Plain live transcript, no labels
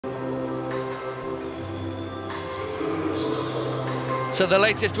So the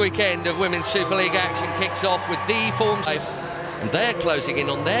latest weekend of Women's Super League action kicks off with the Form 5, and they're closing in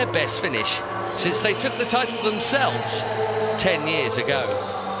on their best finish since they took the title themselves 10 years ago.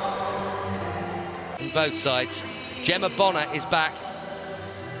 On both sides, Gemma Bonner is back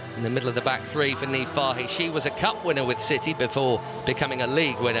in the middle of the back three for Niamh Fahey. She was a cup winner with City before becoming a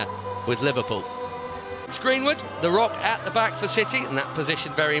league winner with Liverpool. It's Greenwood, the rock at the back for City, and that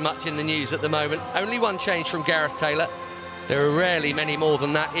position very much in the news at the moment. Only one change from Gareth Taylor. There are rarely many more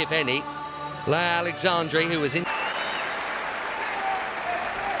than that, if any. Leah Alexandri, who was in...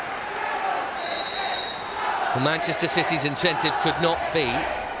 Well, Manchester City's incentive could not be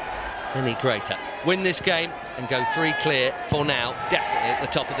any greater. Win this game and go 3 clear for now, definitely at the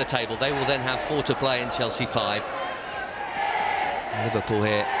top of the table. They will then have 4 to play and Chelsea 5. Liverpool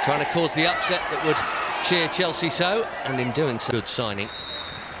here trying to cause the upset that would cheer Chelsea so, and in doing so, good signing.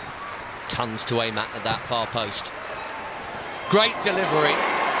 Tons to aim at that far post. Great delivery,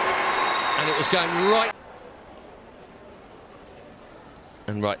 and it was going right,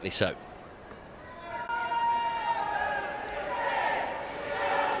 and rightly so.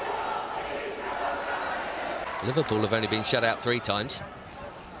 Liverpool have only been shut out 3 times.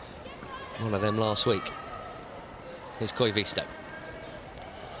 One of them last week. Here's Koivisto.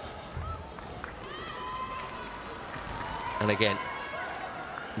 And again,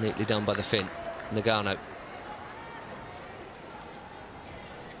 neatly done by the Finn, Nagano.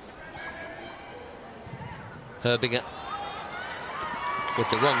 Herbinger with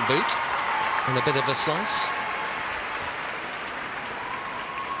the wrong boot and a bit of a slice.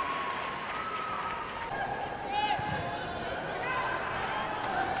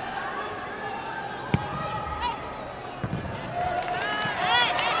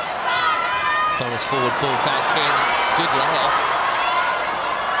 Bonus forward ball back in. Good layoff.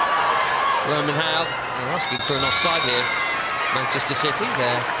 Roman Howe, they're asking for an offside here. Manchester City,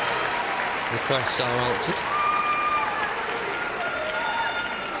 their requests are answered.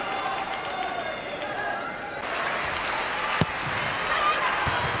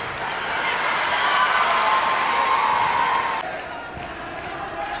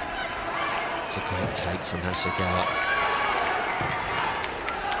 It's a great take from Hasegawa.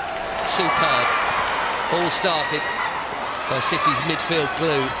 Superb. All started by City's midfield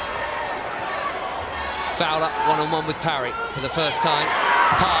glue. Foul up one-on-one with Parry for the first time.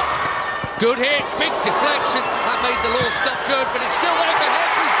 Park. Good hit, big deflection. That made the Law stop good, but it's still overhead.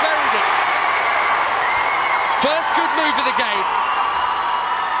 He's buried it. First good move of the game.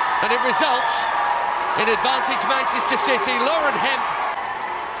 And it results in advantage Manchester City. Lauren Hemp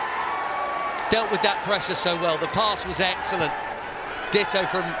dealt with that pressure so well. The pass was excellent. Ditto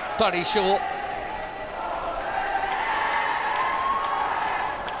from Buddy Shaw.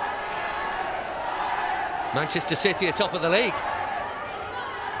 Manchester City are top of the league.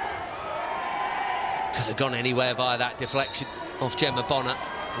 Could have gone anywhere via that deflection off Gemma Bonner.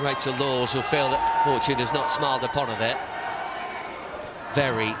 Rachel Laws will feel that fortune has not smiled upon her there.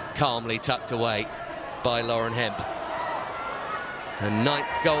 Very calmly tucked away by Lauren Hemp. Her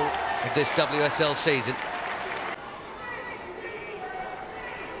 9th goal of this WSL season.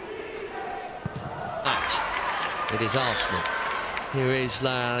 Match. It is Arsenal. Here is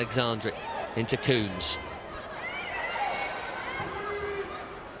Leah Alexandri into Coombs.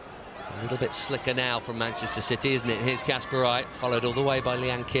 A little bit slicker now from Manchester City, isn't it? Here's Casper Wright, followed all the way by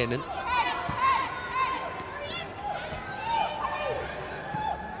Leanne Kiernan.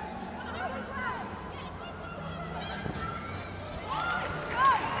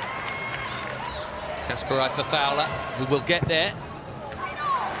 Casper Wright for Fowler, who will get there.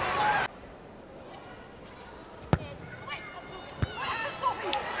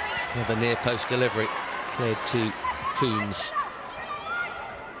 Another near post delivery, cleared to Coombs.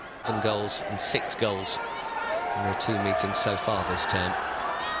 7 goals and 6 goals in their 2 meetings so far this term.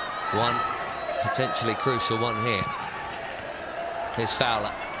 One potentially crucial one here. Here's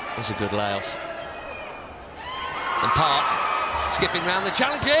Fowler. There's a good layoff. And Park skipping round the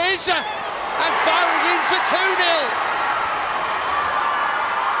challenges and firing in for 2-0.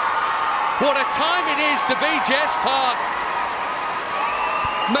 What a time it is to be Jess Park.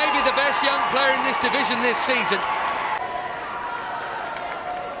 Maybe the best young player in this division this season.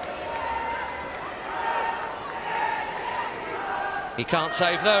 He can't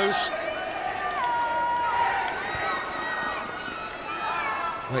save those.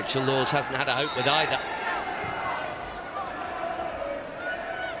 Rachel Laws hasn't had a hope with either.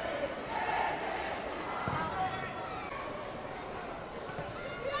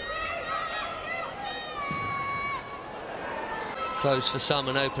 Closed for some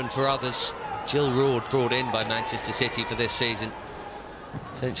and open for others. Jill Roord brought in by Manchester City for this season.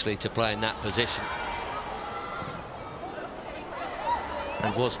 essentially to play in that position,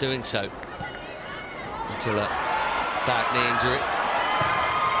 and was doing so until a bad knee injury.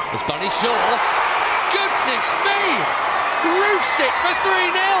 As Bunny Shaw, goodness me, roofs it for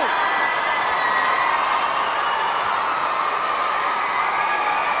 3-0.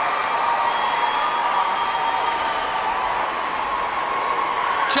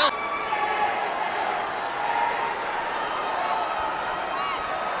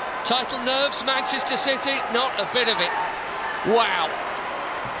 Title nerves, Manchester City, not a bit of it. Wow.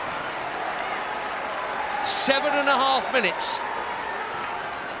 7.5 minutes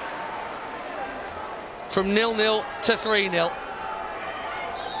from 0-0 to 3-0.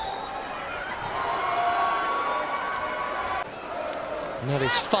 And that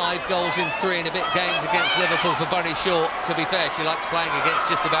is 5 goals in 3 and a bit games against Liverpool for Bunny Shaw. To be fair, she likes playing against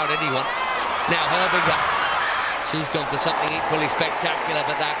just about anyone. Now Herbinger. She's gone for something equally spectacular,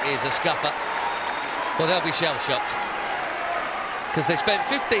 but that is a scupper. Well, they'll be shell-shocked, because they spent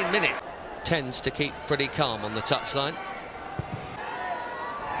 15 minutes. Tends to keep pretty calm on the touchline.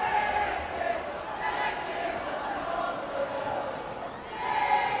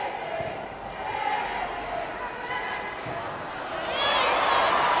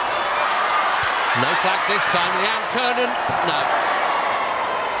 No flag this time, Leanne Kernan.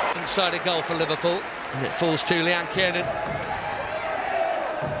 No. Inside a goal for Liverpool, and it falls to Leanne Kernan,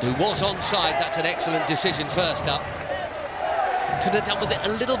 who was onside. That's an excellent decision first up. Could have done with it a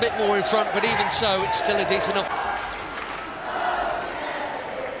little bit more in front, but even so, it's still a decent op.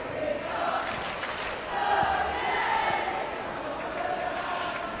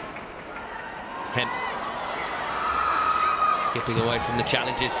 Hemp. Skipping away from the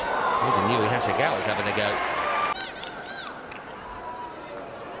challenges. Even Nui Hasegawa was having a go.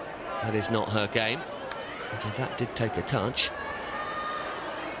 That is not her game. Although that did take a touch.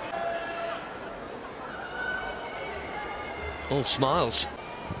 All smiles.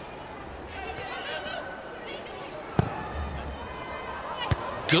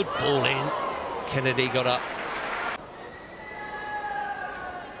 Good ball in. Kennedy got up.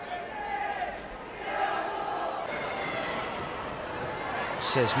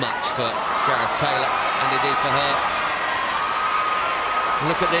 Says much for Gareth Taylor, and indeed for her.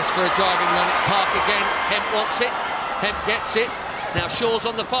 Look at this for a driving run. It's Park again. Hemp wants it. Hemp gets it. Now Shaw's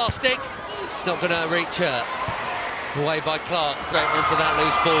on the far stick. It's not going to reach her. Away by Clark. Great onto that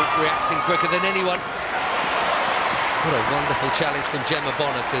loose ball, reacting quicker than anyone. What a wonderful challenge from Gemma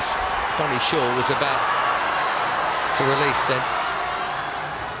Bonner, because Bunny Shaw was about to release then.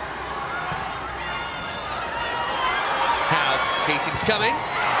 How? Keating's coming.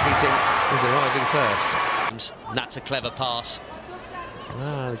 Keating is arriving first. That's a clever pass.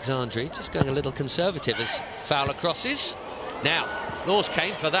 Alexandri just going a little conservative as Fowler crosses. Now, Laws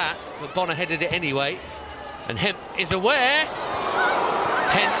came for that, but Bonner headed it anyway. And Hemp is aware,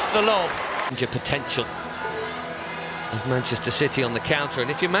 hence the lob. Potential of Manchester City on the counter,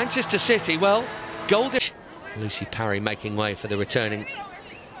 and if you're Manchester City, well, golden. Lucy Parry making way for the returning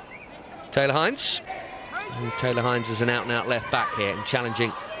Taylor Hines. And Taylor Hines is an out-and-out left back here and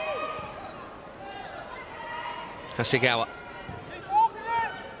challenging Hasegawa.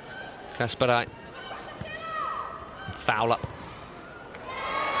 Kasparai. Fowler.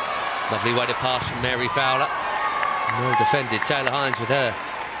 Lovely way to pass from Mary Fowler. Well defended, Taylor Hines with her.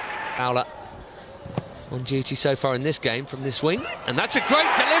 Fowler on duty so far in this game from this wing. And that's a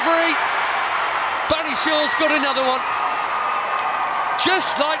great delivery! Bunny Shaw's got another one.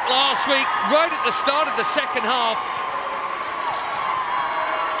 Just like last week, right at the start of the second half,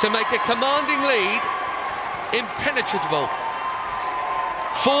 to make a commanding lead impenetrable.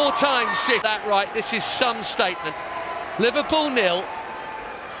 4 times City. That right, this is some statement. Liverpool 0.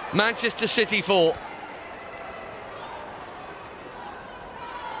 Manchester City 4.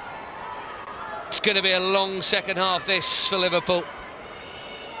 It's going to be a long second half this for Liverpool.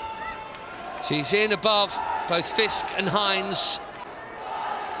 She's in above both Fisk and Hines.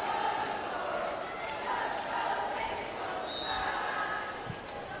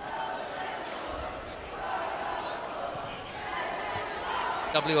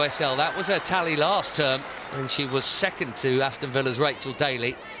 WSL, that was her tally last term, and she was second to Aston Villa's Rachel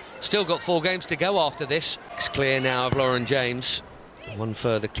Daly. Still got 4 games to go after this. It's clear now of Lauren James. 1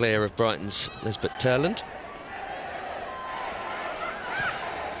 further clear of Brighton's Lisbeth Turland.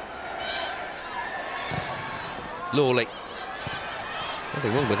 Lawley.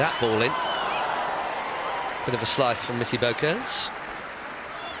 Nothing wrong with that ball in. Bit of a slice from Missy Beaucairns.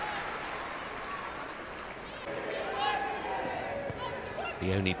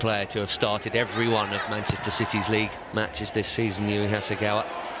 The only player to have started every one of Manchester City's league matches this season, Yui Hasegawa.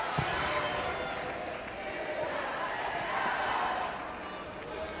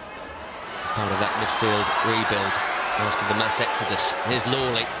 Part of that midfield rebuild after the mass exodus. Here's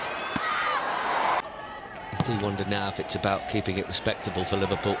Lawley. I do wonder now if it's about keeping it respectable for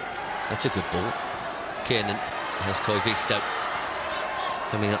Liverpool. That's a good ball. Kiernan has Koivisto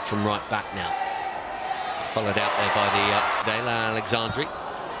coming up from right back now. Followed out there by the Dale Alexandri.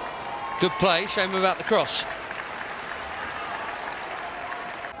 Good play, shame about the cross.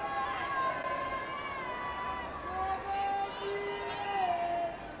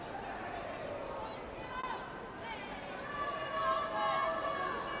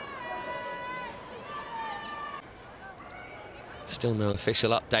 Still no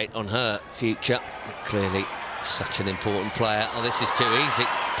official update on her future. Clearly such an important player. Oh, this is too easy.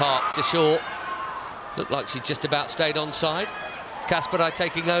 Park to short. Looked like she just about stayed onside. Kasparai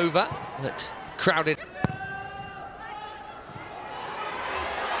taking over, but crowded.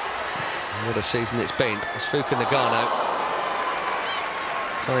 What a season it's been. As Fuka Nagano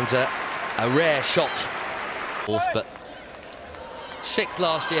finds a rare shot. Fourth, but sixth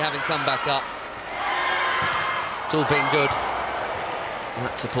last year, having come back up. It's all been good.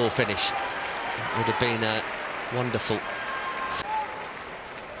 That's a poor finish. It would have been a wonderful.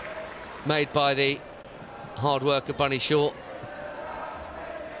 Made by the hard worker Bunny Shaw.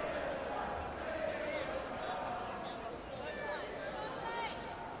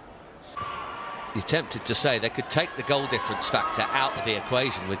 You're tempted to say they could take the goal difference factor out of the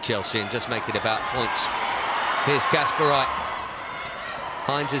equation with Chelsea and just make it about points. Here's Kasparai.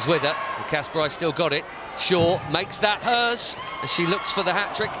 Hines is with her, and Kasparai still got it. Shaw makes that hers as she looks for the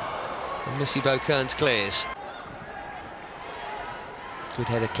hat-trick, and Missy Kearns clears. Good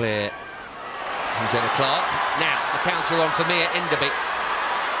header clear from Jenna Clark. Now the counter on for Mia Enderby.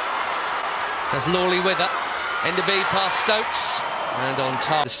 Has Lawley with her. Enderby past Stokes and on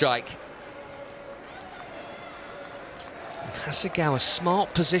target. The strike. Hasegawa,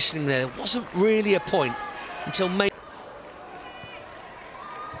 smart positioning there. There wasn't really a point until maybe.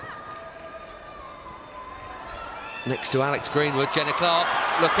 Next to Alex Greenwood, Jenna Clark,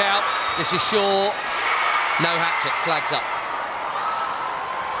 look out, this is Shaw, no hat-trick, flags up.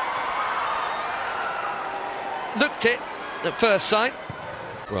 Looked it at first sight.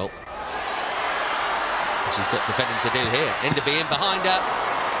 Well, she's got defending to do here. Enderby in behind her.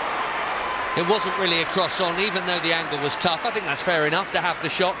 It wasn't really a cross on, even though the angle was tough. I think that's fair enough to have the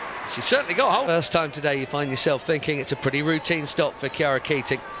shot. She certainly got hold. First time today you find yourself thinking it's a pretty routine stop for Chiara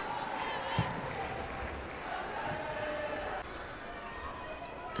Keating.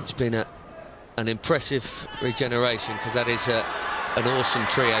 It's been an impressive regeneration, because that is an awesome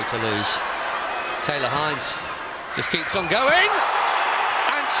trio to lose. Taylor Hines just keeps on going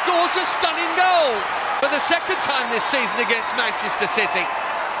and scores a stunning goal for the second time this season against Manchester City.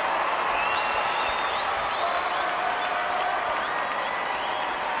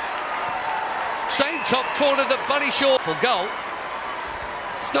 Same top corner that Bunny Shaw for goal.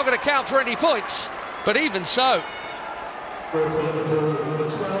 It's not going to count for any points, but even so, it's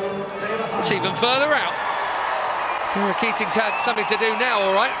even further out. Keating's had something to do now,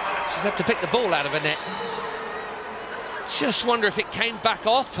 all right. She's had to pick the ball out of her net. Just wonder if it came back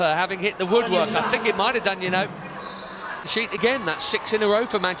off her having hit the woodwork. I think it might have done, you know. Sheet again, that's 6 in a row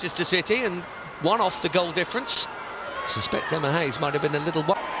for Manchester City and 1 off the goal difference. I suspect Emma Hayes might have been a little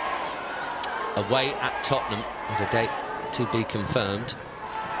away at Tottenham, and a date to be confirmed.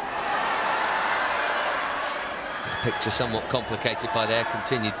 Picture somewhat complicated by their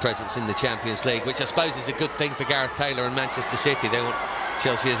continued presence in the Champions League, which I suppose is a good thing for Gareth Taylor and Manchester City. They want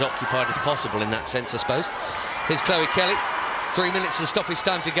Chelsea as occupied as possible in that sense, I suppose. Here's Chloe Kelly. 3 minutes of stoppage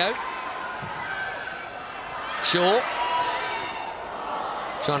time to go. Shaw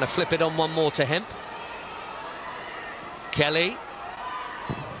trying to flip it on one more to Hemp. Kelly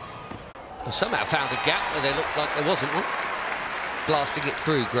somehow found a gap where there looked like there wasn't one. Blasting it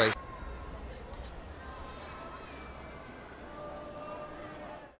through, Grace.